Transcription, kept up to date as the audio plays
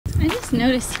just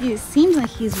noticed he seems like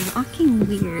he's walking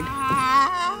weird.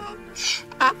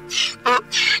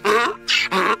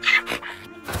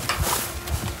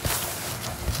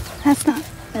 That's not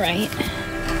right.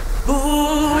 Who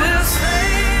will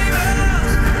save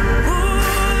us? Who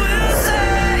will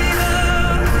save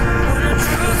us? When the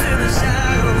truth in the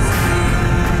shadows,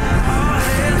 all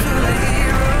hail to the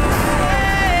hero.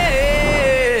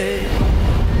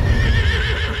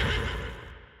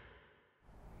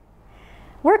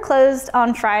 We're closed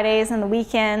on Fridays and the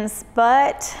weekends,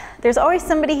 but there's always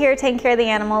somebody here taking care of the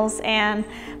animals, and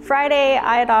Friday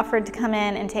I had offered to come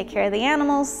in and take care of the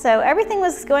animals, so everything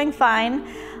was going fine.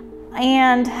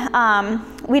 And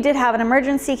we did have an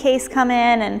emergency case come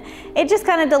in, and it just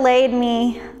kind of delayed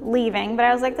me leaving, but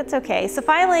I was like, that's okay. So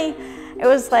finally, it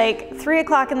was like 3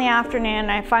 o'clock in the afternoon,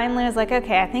 and I finally was like,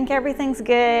 okay, I think everything's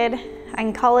good. I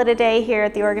can call it a day here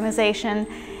at the organization.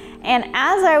 And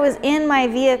as I was in my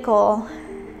vehicle,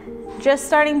 just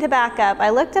starting to back up, I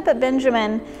looked up at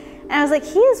Benjamin, and I was like,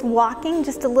 he is walking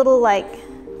just a little like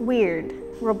weird,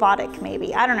 robotic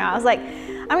maybe. I don't know. I was like,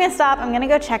 I'm gonna stop, I'm gonna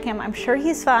go check him. I'm sure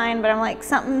he's fine, but I'm like,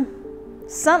 something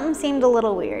seemed a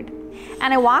little weird.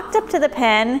 And I walked up to the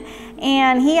pen,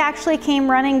 and he actually came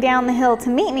running down the hill to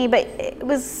meet me, but it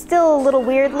was still a little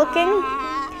weird looking.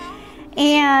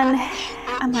 And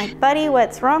I'm like, buddy,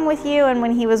 what's wrong with you? And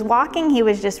when he was walking, he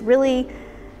was just really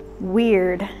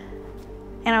weird.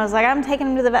 And I was like, I'm taking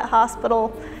him to the vet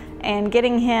hospital and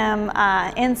getting him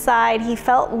inside. He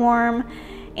felt warm,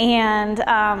 and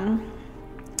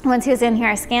once he was in here,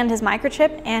 I scanned his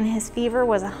microchip, and his fever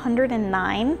was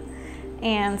 109.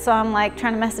 And so I'm like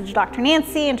trying to message Dr.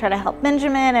 Nancy and try to help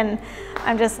Benjamin, and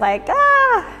I'm just like,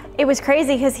 ah. It was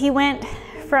crazy because he went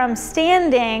from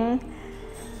standing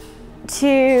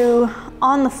to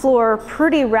on the floor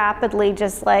pretty rapidly,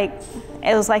 just like,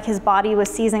 it was like his body was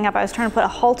seizing up. I was trying to put a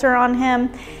halter on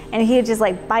him, and he would just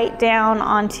like bite down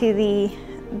onto the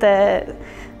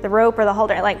rope or the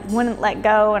halter, like wouldn't let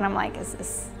go. And I'm like, is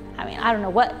this, I mean, I don't know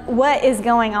what is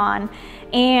going on.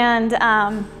 And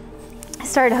I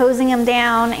started hosing him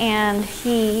down, and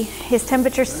his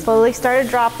temperature slowly started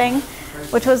dropping,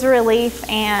 which was a relief.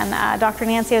 And Dr.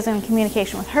 Nancy, I was in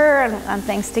communication with her on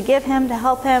things to give him to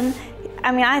help him.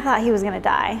 I mean, I thought he was gonna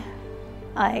die.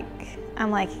 Like,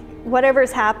 I'm like,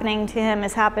 whatever's happening to him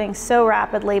is happening so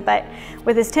rapidly, but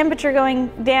with his temperature going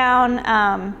down,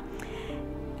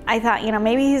 I thought, you know,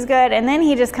 maybe he's good. And then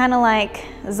he just kind of like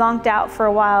zonked out for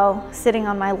a while, sitting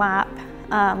on my lap,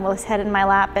 with his head in my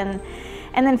lap. And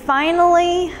then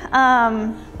finally,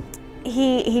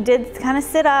 he did kind of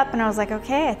sit up, and I was like,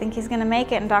 okay, I think he's gonna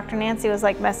make it. And Dr. Nancy was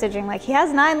like messaging like, he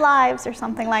has 9 lives or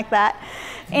something like that.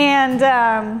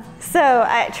 And so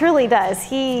it truly does.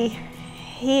 He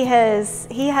has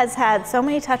had so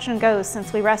many touch and goes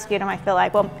since we rescued him, I feel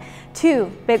like. Well,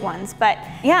 2 big ones, but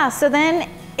yeah, so then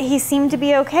he seemed to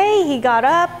be okay. He got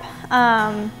up,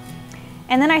 and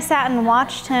then I sat and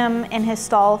watched him in his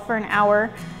stall for an hour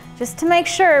just to make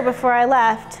sure before I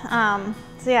left.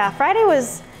 So yeah, Friday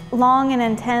was long and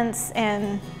intense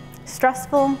and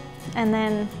stressful, and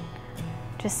then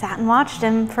just sat and watched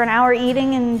him for an hour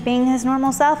eating and being his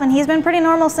normal self, and he's been pretty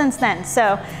normal since then.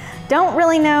 So don't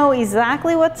really know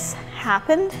exactly what's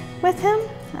happened with him.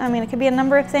 I mean, it could be a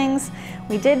number of things.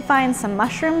 We did find some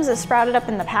mushrooms that sprouted up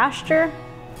in the pasture,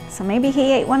 so maybe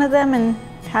he ate one of them and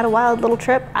had a wild little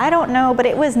trip. I don't know, but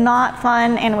it was not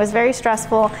fun, and it was very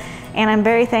stressful, and I'm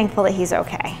very thankful that he's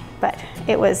okay. But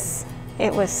it was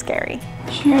scary.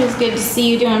 Sure is good to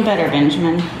see you doing better,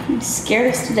 Benjamin. You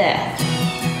scared us to death.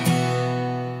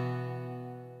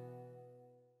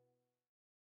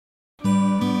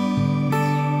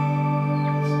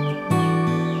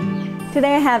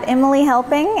 Today I have Emily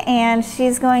helping, and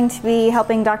she's going to be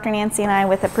helping Dr. Nancy and I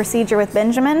with a procedure with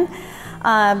Benjamin.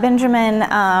 Benjamin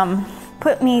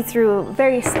put me through a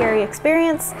very scary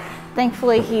experience.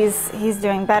 Thankfully he's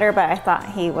doing better, but I thought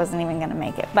he wasn't even gonna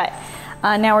make it. But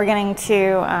now we're getting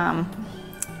to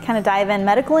kind of dive in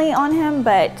medically on him,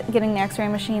 but getting the x-ray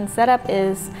machine set up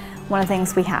is one of the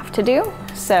things we have to do.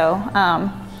 So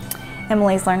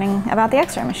Emily's learning about the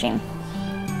x-ray machine.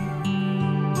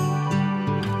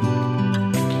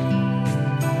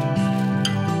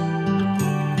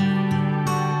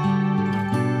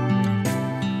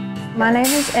 My name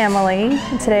is Emily.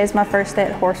 Today is my first day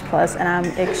at Horse Plus, and I'm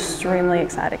extremely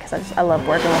excited because I love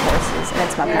working with horses, and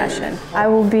it's my passion. I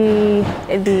will be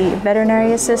the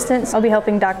veterinary assistant. I'll be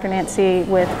helping Dr. Nancy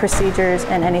with procedures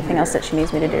and anything else that she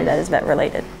needs me to do that is vet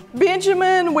related.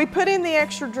 Benjamin, we put in the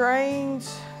extra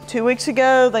drains 2 weeks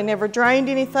ago. They never drained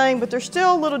anything, but there's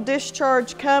still a little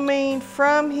discharge coming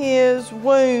from his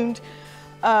wound.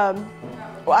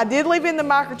 Well, I did leave in the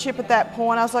microchip at that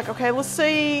point. I was like, okay, let's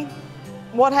see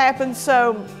what happens.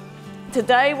 So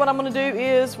today what I'm gonna do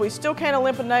is, we still can't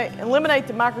eliminate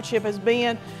the microchip as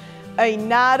being a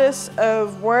nidus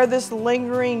of where this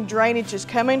lingering drainage is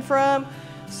coming from.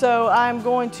 So I'm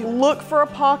going to look for a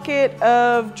pocket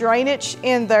of drainage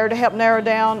in there to help narrow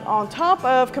down, on top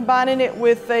of combining it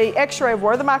with the x-ray of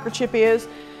where the microchip is.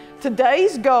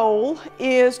 Today's goal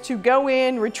is to go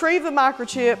in, retrieve the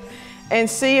microchip, and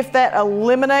see if that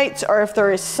eliminates, or if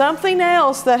there is something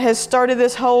else that has started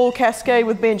this whole cascade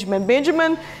with Benjamin.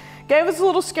 Benjamin gave us a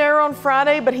little scare on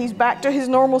Friday, but he's back to his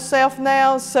normal self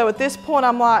now. So at this point,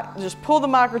 I'm like, just pull the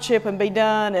microchip and be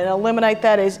done, and eliminate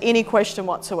that as any question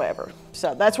whatsoever.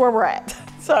 So that's where we're at.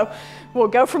 So we'll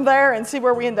go from there and see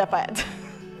where we end up at.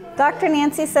 Dr.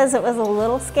 Nancy says it was a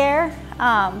little scare.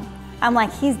 I'm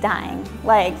like, he's dying.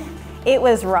 Like, it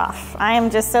was rough. I am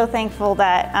just so thankful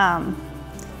that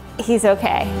he's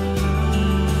okay.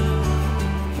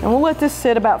 And we'll let this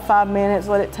sit about 5 minutes,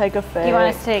 let it take effect. You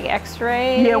want us to take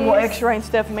x-rays? Yeah, we'll x-ray and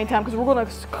stuff in the meantime, because we're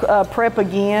gonna prep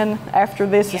again after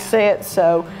this is set,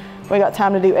 so we got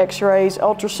time to do x-rays,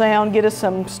 ultrasound, get us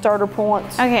some starter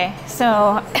points. Okay,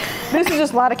 so. This is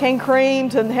just lidocaine cream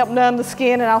to help numb the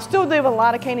skin, and I'll still do a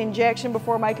lidocaine injection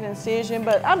before making an incision,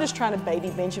 but I'm just trying to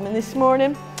baby Benjamin this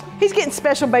morning. He's getting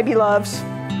special baby loves.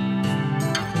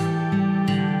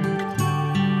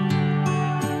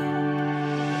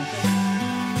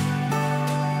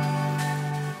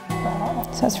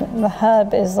 So the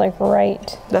hub is like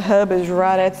right. The hub is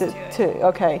right at the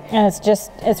okay. And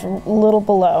it's a little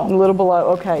below. A little below,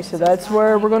 okay. So that's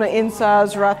where we're gonna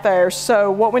incise right there.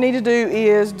 So what we need to do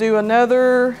is do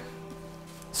another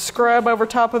scrub over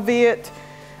top of it.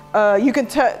 You can,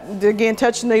 again,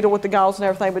 touch the needle with the gauze and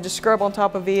everything, but just scrub on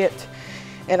top of it.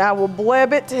 And I will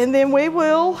bleb it, and then we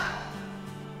will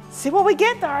see what we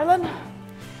get, darling.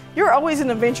 You're always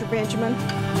an adventure, Benjamin.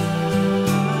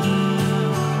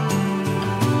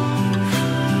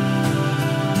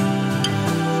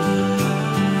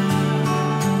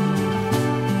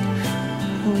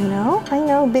 I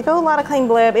know, big old lidocaine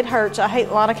bleb, it hurts. I hate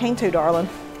lidocaine too, darling.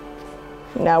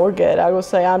 No, we're good. I will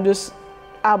say I'm just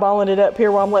eyeballing it up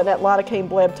here while I'm letting that lidocaine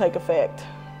bleb take effect.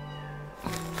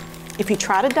 If you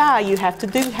try to die, you have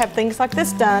to have things like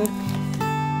this done.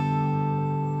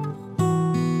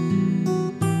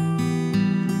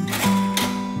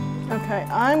 Okay,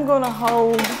 I'm gonna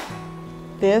hold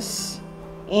this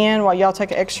in while y'all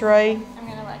take an x-ray.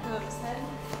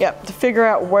 Yep, to figure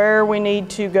out where we need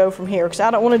to go from here, because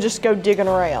I don't want to just go digging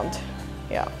around.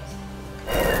 Yeah.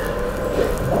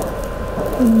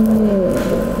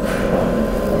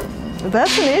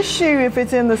 That's an issue if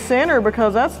it's in the center,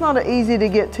 because that's not an easy to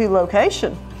get to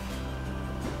location.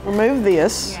 Remove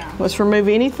this. Yeah. Let's remove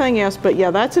anything else, but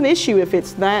yeah, that's an issue if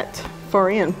it's that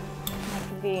far in. That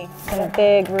could be a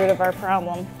big root of our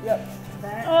problem. Yep.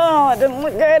 Oh, it didn't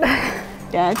look good.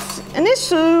 That's an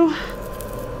issue.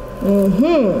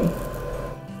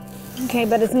 Okay,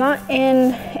 but it's not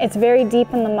in, it's very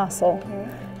deep in the muscle,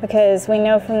 because we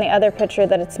know from the other picture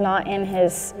that it's not in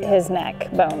his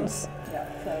neck bones.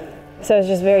 So it's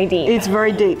just very deep. It's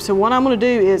very deep. So what I'm gonna do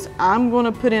is I'm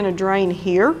gonna put in a drain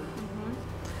here,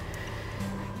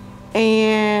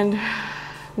 and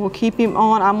we'll keep him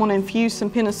on. I'm gonna infuse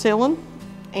some penicillin,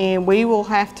 and we will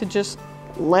have to just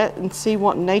let and see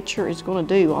what nature is gonna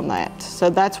do on that.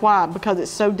 So that's why, because it's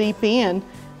so deep in,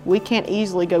 we can't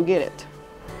easily go get it.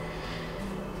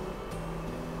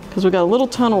 Because we got a little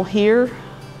tunnel here.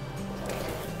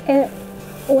 And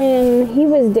when he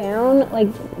was down, like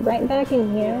right back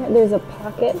in here, there's a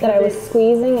pocket that I was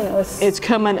squeezing, and it's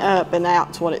coming up and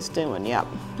out's what it's doing, yep.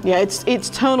 Yeah, it's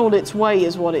tunneled its way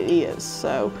is what it is,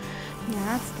 so. Yeah,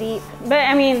 that's deep. But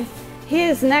I mean,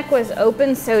 his neck was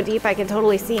open so deep, I could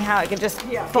totally see how it could just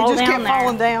fall down there. It just kept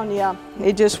falling down, yeah.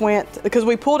 It just went, because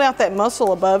we pulled out that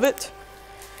muscle above it.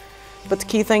 But the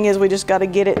key thing is we just got to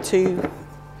get it to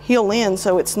heal in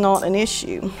so it's not an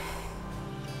issue.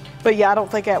 But yeah, I don't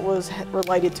think that was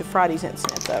related to Friday's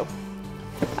incident though.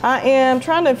 I am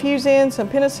trying to infuse in some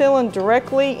penicillin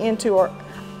directly into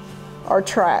our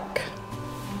track.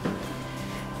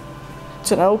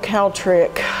 It's an old cow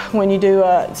trick. When you do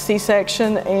a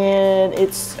C-section and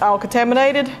it's all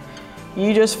contaminated,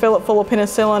 you just fill it full of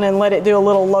penicillin and let it do a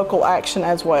little local action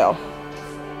as well.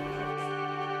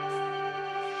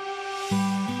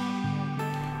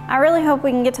 I really hope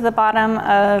we can get to the bottom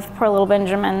of poor little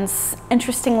Benjamin's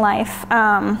interesting life.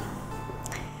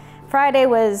 Friday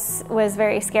was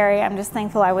very scary. I'm just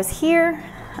thankful I was here,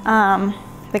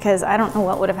 because I don't know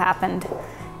what would have happened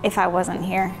if I wasn't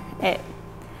here.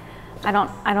 I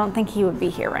don't think he would be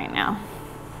here right now.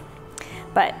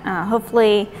 But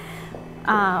hopefully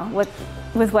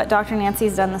with what Dr.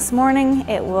 Nancy's done this morning,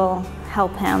 it will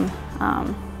help him.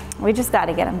 We just got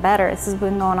to get him better. This has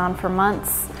been going on for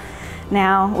months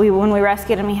now. When we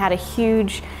rescued him, he had a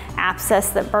huge abscess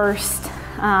that burst,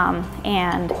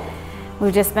 and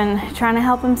we've just been trying to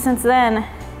help him since then,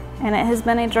 and it has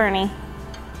been a journey.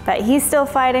 But he's still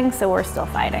fighting, so we're still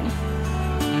fighting.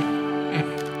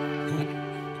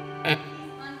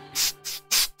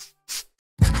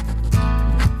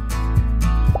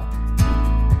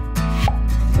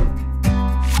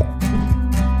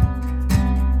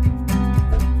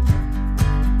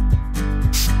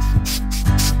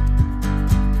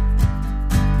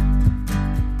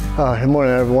 Good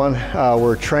morning, everyone.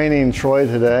 We're training Troy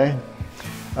today.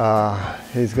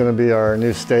 He's going to be our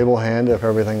new stable hand if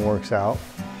everything works out.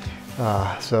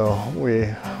 So we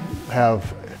have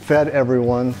fed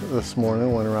everyone this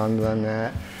morning, went around and done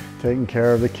that, taking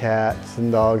care of the cats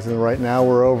and dogs, and right now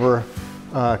we're over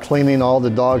cleaning all the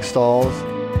dog stalls.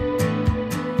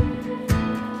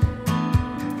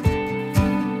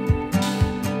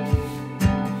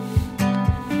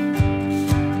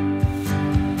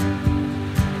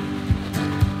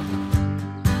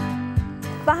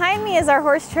 Behind me is our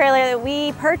horse trailer that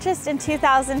we purchased in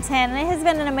 2010, and it has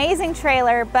been an amazing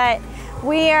trailer, but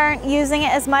we aren't using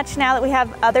it as much now that we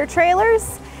have other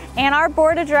trailers. And our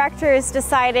board of directors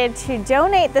decided to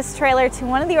donate this trailer to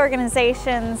one of the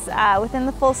organizations within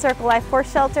the Full Circle Life Horse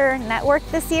Shelter Network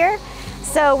this year.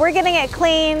 So we're getting it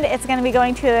cleaned. It's going to be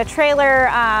going to a trailer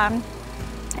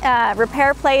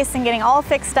repair place and getting all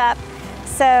fixed up.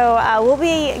 So we'll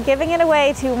be giving it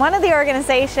away to one of the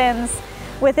organizations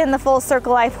within the Full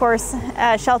Circle Life Horse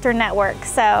Shelter Network.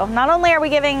 So not only are we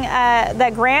giving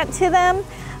the grant to them,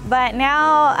 but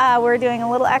now we're doing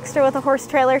a little extra with a horse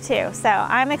trailer too. So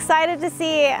I'm excited to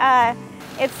see,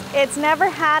 it's never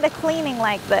had a cleaning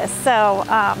like this. So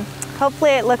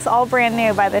hopefully it looks all brand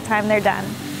new by the time they're done.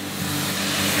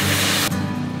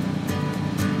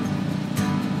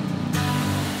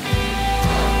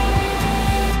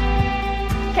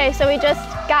 Okay, so we just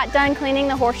got done cleaning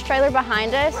the horse trailer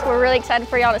behind us. We're really excited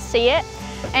for y'all to see it.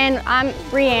 And I'm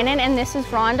Rhiannon and this is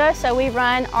Rhonda. So we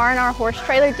run R&R Horse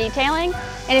Trailer Detailing.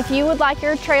 And if you would like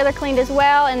your trailer cleaned as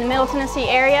well in the Middle Tennessee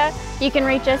area, you can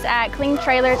reach us at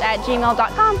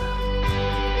cleantrailers@gmail.com.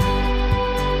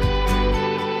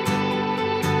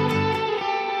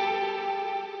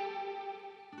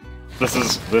 This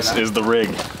is the rig,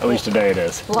 at least today it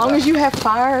is. As long as you have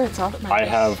fire, it's all that matters. I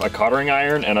have a cottering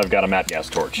iron and I've got a mat gas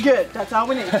torch. Good, that's all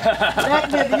we need.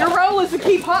 Your role is to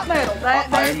keep hot metal.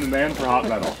 I am the man for hot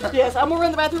metal. Yes, I'm gonna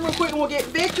run the bathroom real quick and we'll get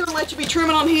Victor and let you be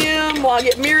trimming on him while I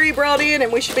get Mirri brought in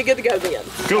and we should be good to go then.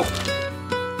 Cool.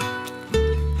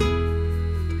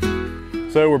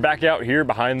 So we're back out here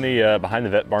behind the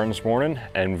vet barn this morning,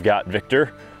 and we've got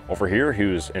Victor over here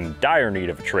who's in dire need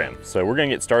of a trim. So we're gonna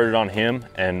get started on him,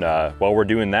 and while we're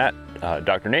doing that,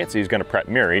 Dr. Nancy is gonna prep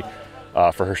Mirri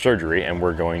for her surgery, and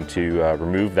we're going to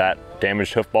remove that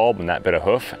damaged hoof bulb and that bit of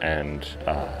hoof and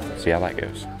see how that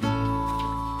goes.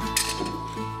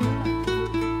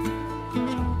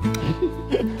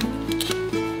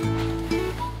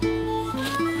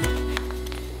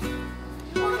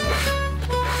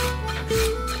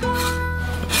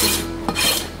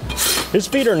 His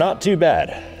feet are not too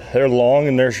bad. They're long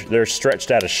and they're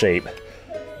stretched out of shape,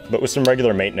 but with some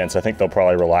regular maintenance, I think they'll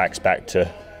probably relax back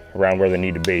to around where they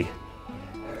need to be.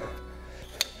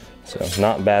 So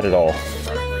not bad at all.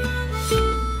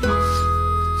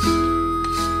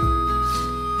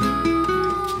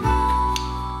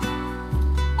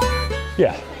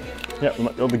 Yeah,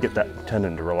 might be able to get that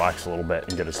tendon to relax a little bit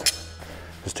and get his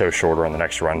toe shorter on the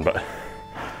next run, but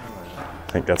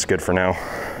I think that's good for now.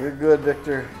 You're good,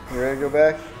 Victor. You ready to go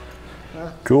back?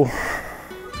 Cool.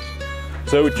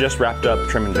 So we just wrapped up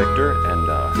trimming Victor,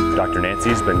 and Dr.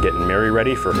 Nancy's been getting Mirri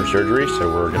ready for her surgery,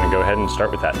 so we're gonna go ahead and start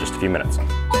with that in just a few minutes. You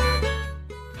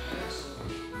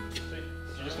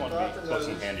just want to be close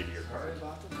and handy to your card.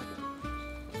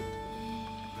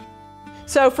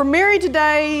 So for Mirri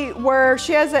today, where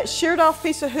she has that sheared off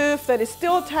piece of hoof that is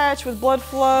still attached with blood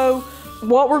flow,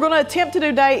 what we're gonna attempt to do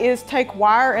today is take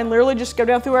wire and literally just go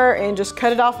down through her and just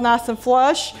cut it off nice and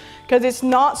flush, because it's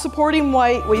not supporting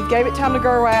weight. We gave it time to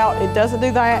grow out. It doesn't do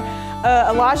that.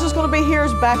 Elijah's gonna be here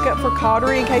as backup for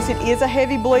cautery in case it is a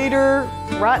heavy bleeder.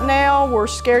 Right now, we're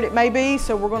scared it may be,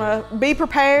 so we're gonna be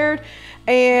prepared.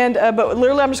 And but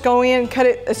literally, I'm just going in and cut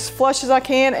it as flush as I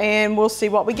can, and we'll see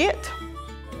what we get.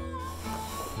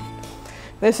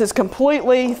 This is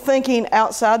completely thinking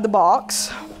outside the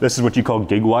box. This is what you call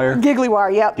gig wire? Giggly wire,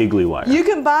 yep. Giggly wire. You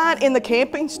can buy it in the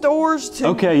camping stores too.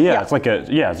 Okay, yeah, it's like it's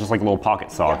just like a little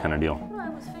pocket saw kind of deal.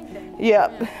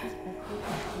 Yep.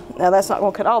 Now that's not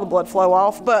gonna cut all the blood flow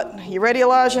off, but you ready,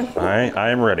 Elijah?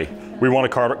 I am ready. We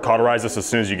want to cauterize this as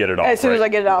soon as you get it off. As soon as I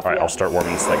get it off, All right, yeah. I'll start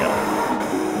warming this thing up.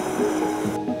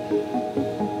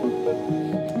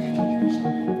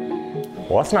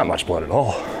 Well, that's not much blood at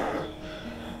all.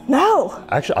 No.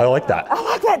 Actually, I like that. I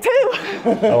like that too.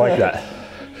 I like that.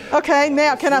 Okay,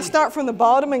 now can I start from the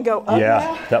bottom and go up Yeah,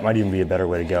 now? that might even be a better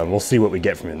way to go. And we'll see what we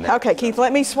get from in there. Okay, Keith,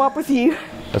 let me swap with you.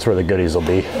 That's where the goodies will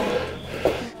be.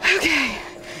 Okay.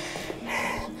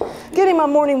 Getting my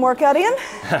morning workout in.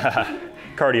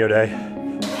 Cardio day.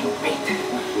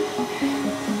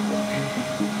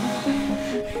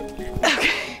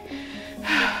 Okay.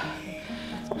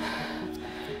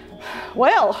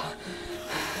 Well,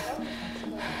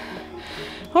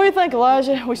 what do you think,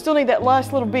 Elijah? We still need that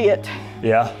last little bit,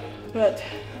 Yeah, but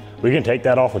we can take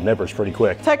that off with nippers pretty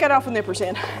quick. take that off with nippers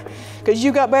in, because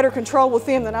you got better control with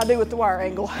them than I do with the wire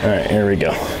angle. All right, here we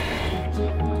go.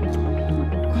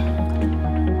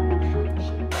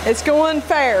 It's going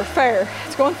fair.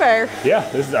 It's going fair. Yeah,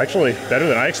 this is actually better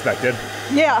than I expected.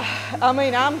 Yeah, I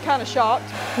mean, I'm kind of shocked.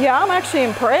 Yeah, I'm actually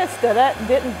impressed that that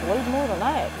didn't bleed more than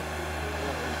that.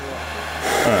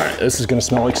 All right, this is gonna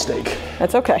smell like steak.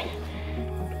 That's okay.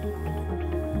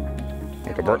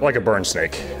 Like a burn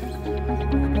snake.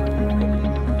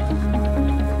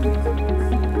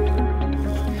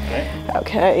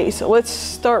 Okay, so let's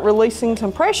start releasing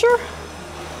some pressure.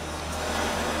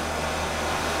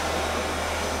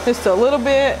 Just a little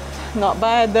bit, not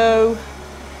bad though.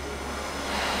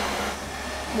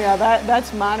 Yeah,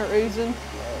 that's minor oozing.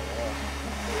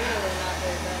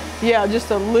 Yeah, just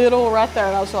a little right there.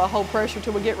 And so I'll hold pressure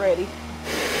till we get ready.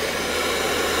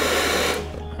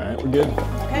 All right, we're good.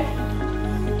 Okay.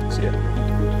 See ya.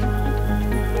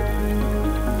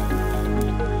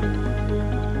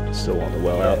 Still want the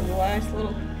well out. Last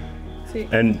little. See.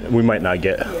 And we might not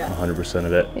get 100%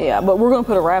 of it. Yeah, but we're gonna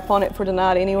put a wrap on it for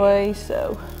tonight anyway,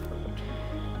 so.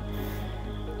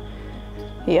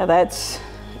 Yeah, that's,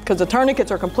 because the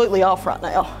tourniquets are completely off right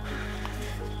now.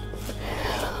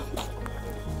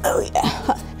 Oh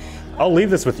yeah. I'll leave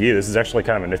this with you. This is actually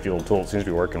kind of a nifty little tool. It seems to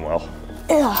be working well.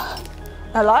 Yeah,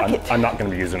 I like it. I'm not gonna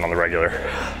be using it on the regular.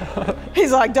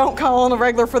 He's like, don't call on a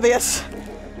regular for this.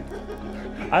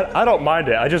 I don't mind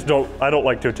it. I don't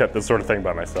like to attempt this sort of thing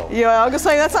by myself. Yeah, I was gonna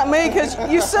say that's not me, because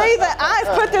you see that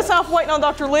I've put this off waiting on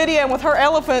Dr. Lydia, and with her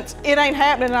elephants, it ain't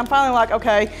happening. And I'm finally like,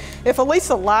 okay, if at least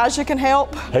Elijah can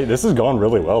help. Hey, this has gone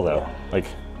really well though. Like,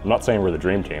 I'm not saying we're the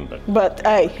dream team, But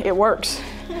hey, it works.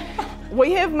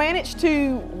 We have managed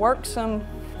to work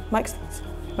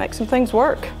make some things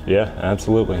work. yeah,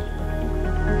 absolutely.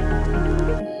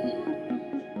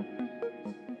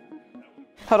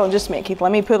 Hold on just a minute, Keith.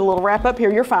 Let me put a little wrap up here.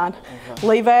 You're fine. Okay.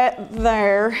 Leave that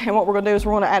there. And what we're gonna do is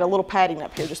we're gonna add a little padding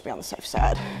up here just to be on the safe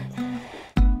side.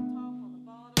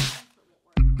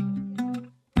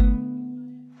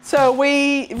 So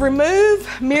we remove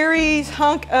Mirri's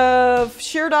hunk of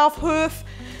sheared off hoof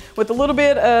with a little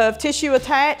bit of tissue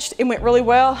attached. It went really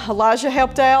well. Elijah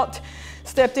helped out,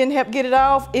 stepped in, helped get it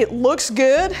off. It looks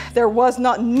good. There was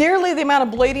not nearly the amount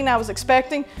of bleeding I was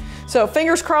expecting. So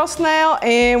fingers crossed now,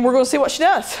 and we're gonna see what she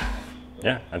does.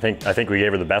 Yeah, I think we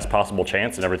gave her the best possible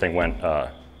chance, and everything went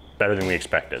better than we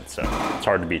expected. So it's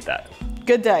hard to beat that.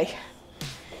 Good day.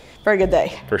 Very good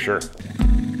day. For sure.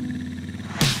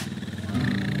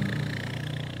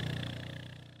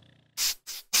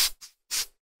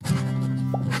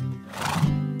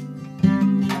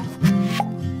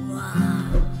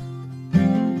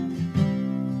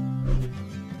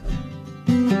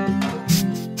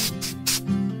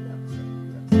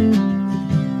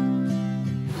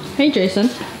 Hey Jason,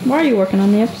 why are you working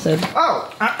on the episode?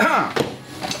 Oh,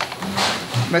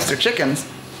 Mr. Chickens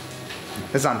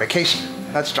is on vacation.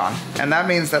 That's John. And that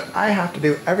means that I have to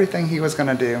do everything he was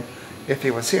gonna do if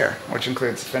he was here, which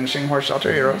includes finishing Horse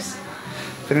Shelter Heroes,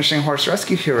 finishing Horse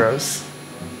Rescue Heroes.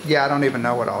 Yeah, I don't even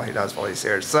know what all he does while he's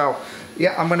here. So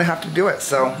yeah, I'm gonna have to do it.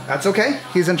 So that's okay.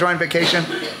 He's enjoying vacation.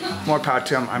 More power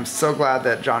to him. I'm so glad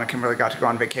that John and Kimberly got to go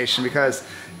on vacation, because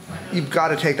you've got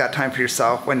to take that time for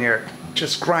yourself when you're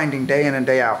just grinding day in and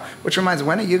day out. Which reminds me,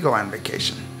 when do you go on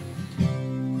vacation?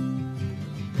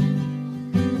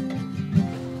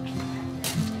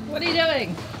 What are you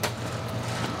doing?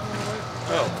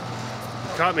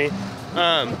 Oh, caught me.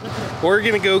 We're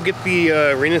gonna go get the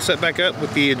arena set back up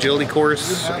with the agility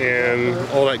course and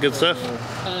all that good stuff.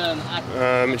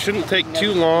 It shouldn't take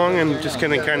too long. I'm just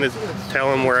gonna kind of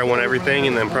tell him where I want everything,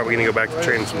 and then probably gonna go back to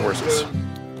training some horses.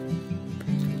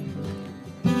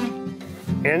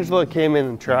 Angela came in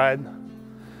and tried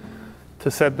to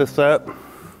set this up,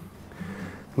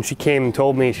 And she came and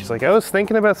told me, she's like, I was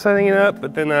thinking about setting it up,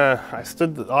 but then I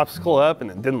stood the obstacle up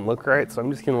and it didn't look right, so I'm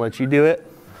just gonna let you do it.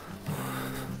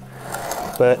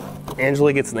 But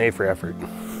Angela gets an A for effort.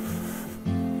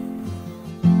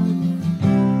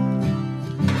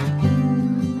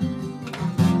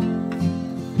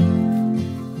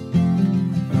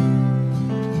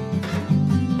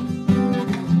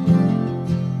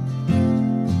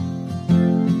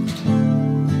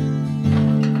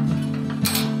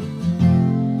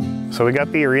 So we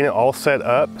got the arena all set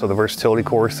up, so the versatility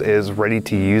course is ready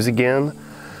to use again.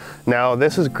 Now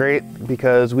this is great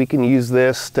because we can use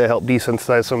this to help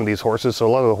desensitize some of these horses. So a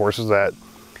lot of the horses that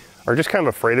are just kind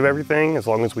of afraid of everything, as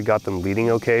long as we got them leading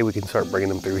okay, we can start bringing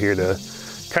them through here to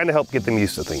kind of help get them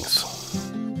used to things.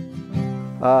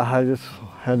 I just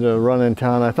had to run in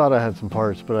town. I thought I had some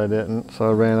parts, but I didn't. So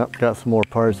I ran up, got some more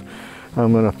parts.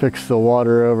 I'm gonna fix the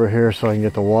water over here so I can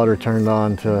get the water turned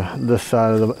on to this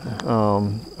side of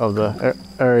the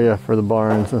area for the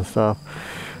barns and stuff.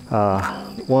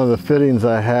 One of the fittings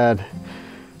I had,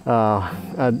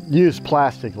 I used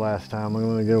plastic last time. I'm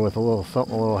gonna go with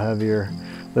something a little heavier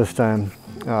this time.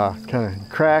 Kind of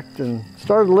cracked and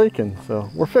started leaking, so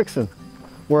we're fixing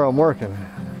where I'm working.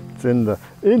 It's in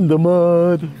the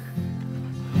mud.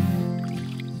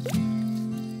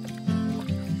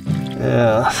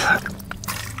 Yeah.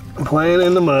 Playing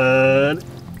in the mud,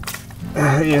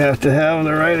 you have to have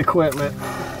the right equipment.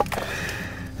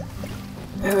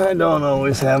 And I don't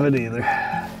always have it either.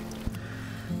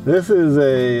 This is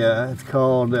it's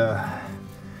called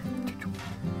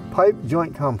pipe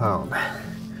joint compound.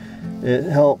 It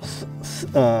helps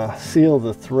seal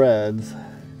the threads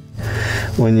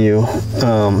when you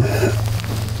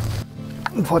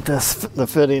put the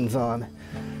fittings on,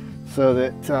 so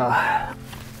that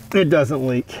it doesn't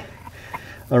leak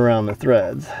around the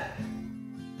threads.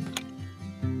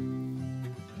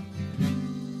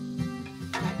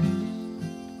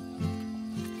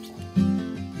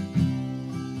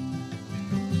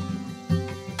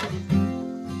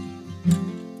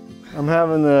 I'm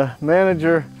having the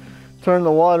manager turn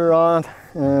the water on,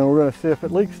 and we're going to see if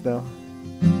it leaks now.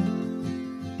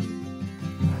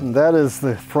 And that is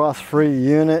the frost-free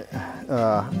unit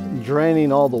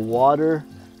draining all the water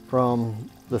from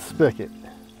the spigot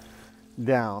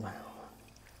down.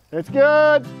 It's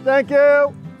good, thank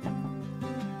you.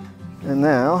 And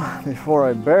now, before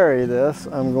I bury this,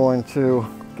 I'm going to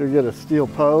go get a steel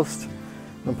post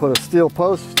and put a steel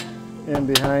post in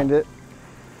behind it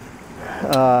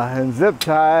and zip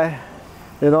tie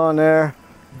it on there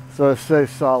so it stays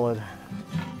solid.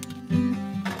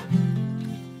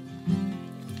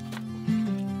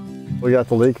 We got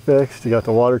the leak fixed, we got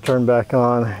the water turned back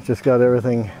on, just got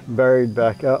everything buried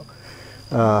back up.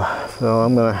 So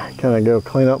I'm gonna kind of go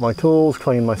clean up my tools,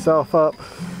 clean myself up,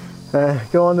 and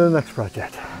go on to the next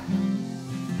project.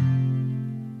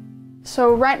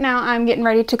 So right now I'm getting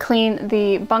ready to clean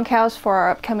the bunkhouse for our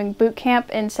upcoming boot camp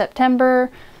in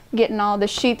September, getting all the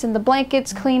sheets and the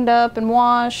blankets cleaned up and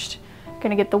washed.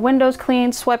 Gonna get the windows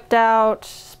cleaned, swept out,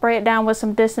 spray it down with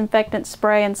some disinfectant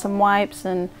spray and some wipes,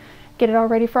 and get it all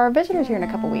ready for our visitors here in a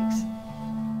couple weeks.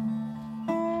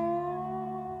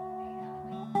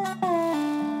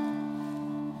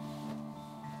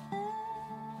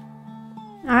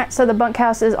 Alright, so the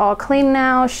bunkhouse is all clean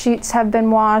now. Sheets have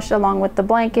been washed along with the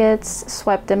blankets,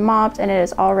 swept and mopped, and it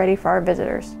is all ready for our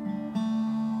visitors.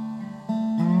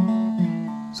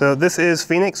 So this is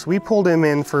Phoenix. We pulled him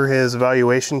in for his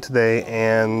evaluation today,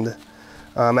 and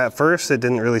at first it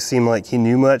didn't really seem like he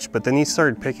knew much, but then he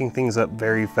started picking things up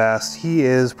very fast. He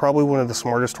is probably one of the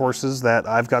smartest horses that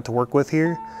I've got to work with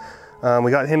here.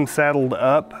 We got him saddled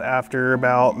up after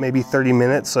about maybe 30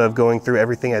 minutes of going through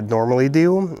everything I'd normally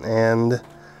do, and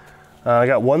I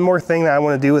got one more thing that I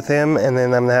want to do with him, and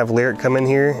then I'm gonna have Lyric come in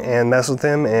here and mess with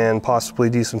him and possibly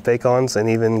do some fake-ons and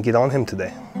even get on him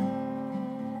today.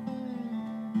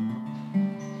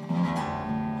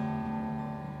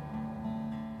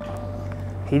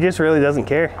 He just really doesn't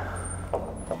care,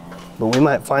 but we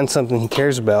might find something he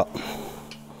cares about.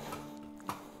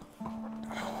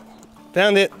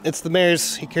 Found it, it's the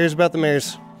mares. He cares about the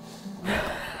mares.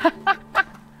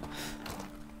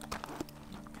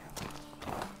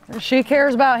 She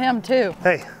cares about him too.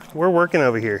 Hey, we're working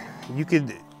over here. You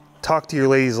could talk to your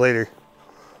ladies later.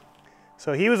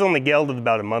 So he was only gelded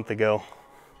about a month ago.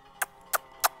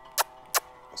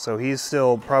 So he's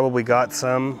still probably got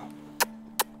some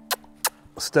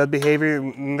stud behavior.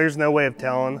 There's no way of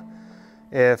telling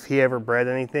if he ever bred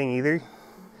anything either,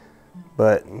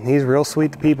 but he's real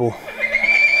sweet to people.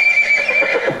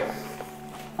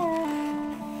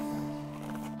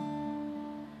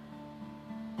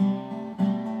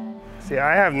 See,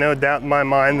 I have no doubt in my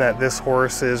mind that this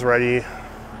horse is ready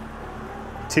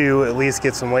to at least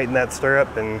get some weight in that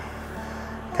stirrup and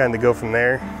kind of go from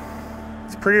there.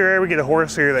 It's pretty rare we get a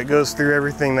horse here that goes through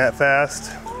everything that fast,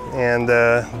 and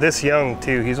this young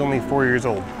too. He's only 4 years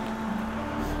old.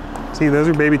 See, those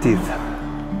are baby teeth.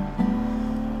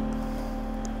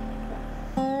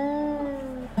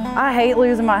 I hate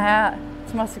losing my hat.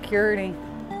 It's my security.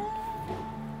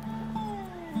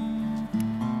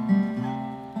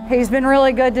 He's been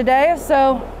really good today,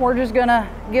 so we're just gonna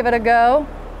give it a go.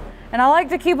 And I like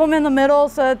to keep them in the middle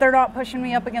so that they're not pushing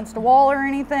me up against a wall or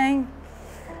anything.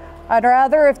 I'd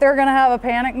rather, if they're gonna have a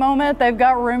panic moment, they've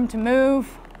got room to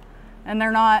move and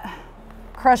they're not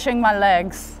crushing my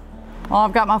legs. Well,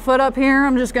 I've got my foot up here.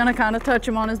 I'm just gonna kind of touch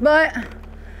him on his butt,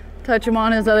 touch him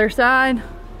on his other side.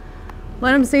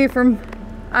 Let him see from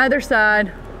either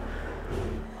side.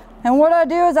 And what I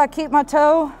do is I keep my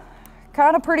toe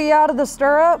kind of pretty out of the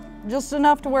stirrup, just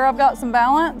enough to where I've got some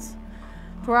balance,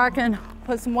 to where I can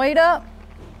put some weight up.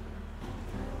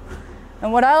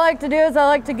 And what I like to do is I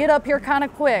like to get up here kind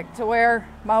of quick to where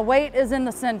my weight is in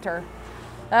the center.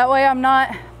 That way I'm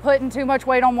not putting too much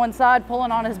weight on one side,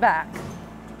 pulling on his back.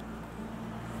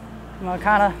 I'm gonna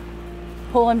kind of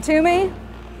pull him to me.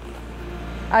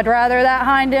 I'd rather that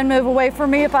hind end move away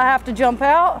from me if I have to jump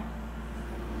out.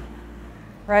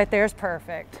 Right there's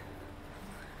perfect.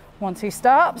 Once he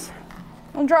stops,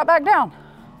 I'll drop back down.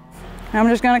 And I'm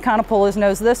just gonna kind of pull his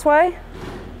nose this way,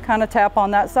 kind of tap on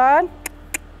that side.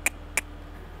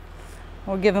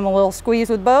 We'll give him a little squeeze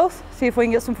with both, see if we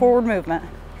can get some forward movement.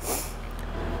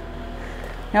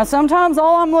 Now sometimes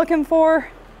all I'm looking for,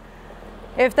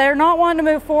 if they're not wanting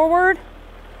to move forward,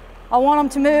 I want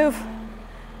them to move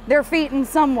their feet in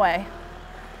some way.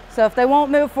 So if they won't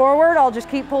move forward, I'll just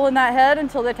keep pulling that head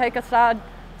until they take a side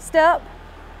step.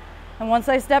 And once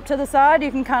they step to the side, you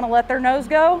can kind of let their nose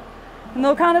go and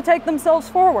they'll kind of take themselves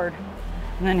forward.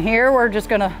 And then here we're just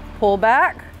gonna pull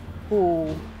back.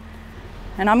 Ooh.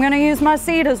 And I'm gonna use my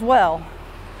seat as well.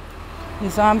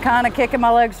 And so I'm kind of kicking my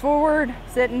legs forward,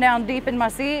 sitting down deep in my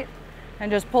seat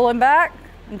and just pulling back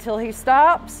until he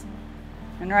stops.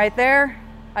 And right there,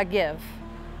 I give.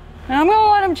 And I'm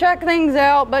gonna let him check things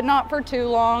out, but not for too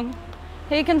long.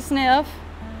 He can sniff,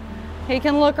 he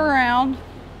can look around.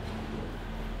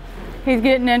 He's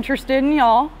getting interested in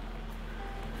y'all.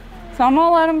 So I'm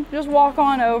gonna let him just walk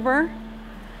on over,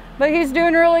 but he's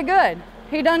doing really good.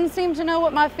 He doesn't seem to know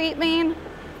what my feet mean,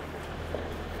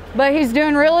 but he's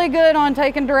doing really good on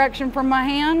taking direction from my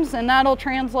hands, and that'll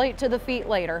translate to the feet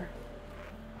later.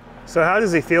 So how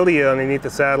does he feel to you underneath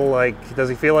the saddle? Like, does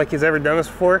he feel like he's ever done this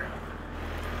before?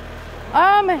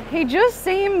 He just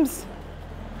seems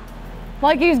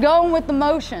like he's going with the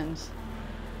motions.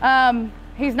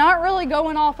 He's not really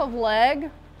going off of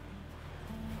leg,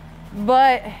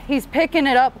 but he's picking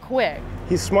it up quick.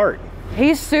 He's smart.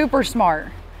 He's super smart.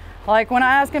 Like when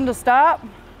I ask him to stop,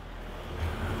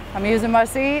 I'm using my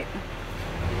seat,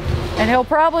 and he'll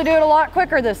probably do it a lot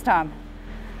quicker this time.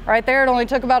 Right there, it only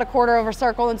took about a quarter of a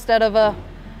circle instead of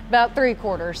about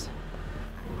 3/4.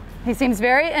 He seems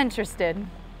very interested.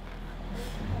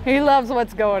 He loves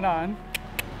what's going on.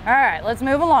 All right, let's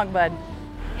move along, bud.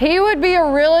 He would be a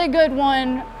really good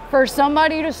one for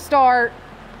somebody to start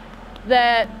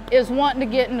that is wanting to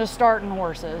get into starting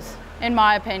horses, in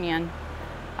my opinion.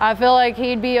 I feel like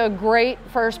he'd be a great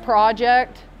first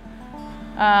project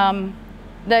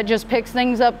that just picks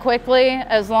things up quickly,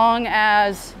 as long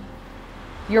as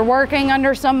you're working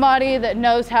under somebody that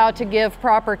knows how to give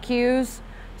proper cues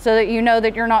so that you know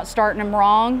that you're not starting him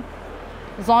wrong.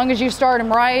 As long as you start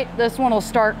him right, this one will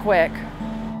start quick.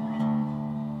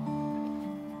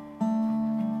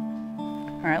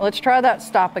 All right, let's try that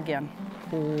stop again.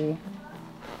 Ooh,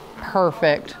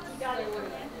 perfect.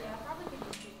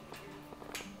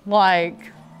 Like,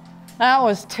 that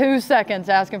was 2 seconds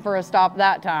asking for a stop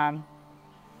that time.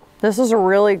 This is a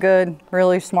really good,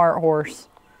 really smart horse.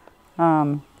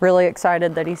 Really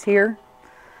excited that he's here.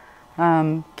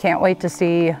 Can't wait to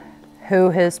see who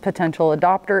his potential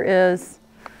adopter is.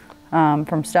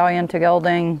 From stallion to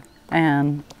gelding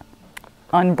and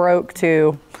unbroke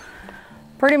to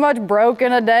pretty much broke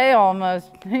in a day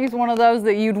almost. He's one of those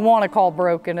that you'd want to call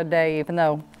broke in a day, even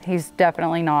though he's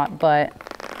definitely not, but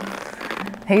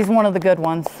he's one of the good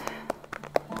ones.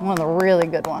 One of the really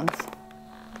good ones.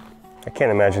 I can't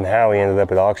imagine how he ended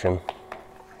up at auction.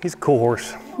 He's a cool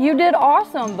horse. You did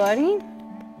awesome, buddy.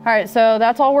 All right, so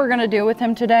that's all we're gonna do with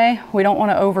him today. We don't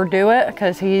wanna overdo it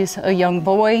because he's a young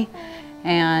boy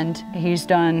and he's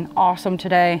done awesome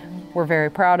today. We're very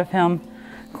proud of him.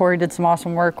 Corey did some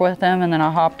awesome work with him, and then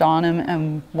I hopped on him,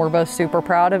 and we're both super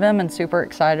proud of him and super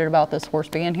excited about this horse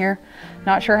being here.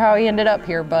 Not sure how he ended up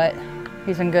here, but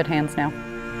he's in good hands now.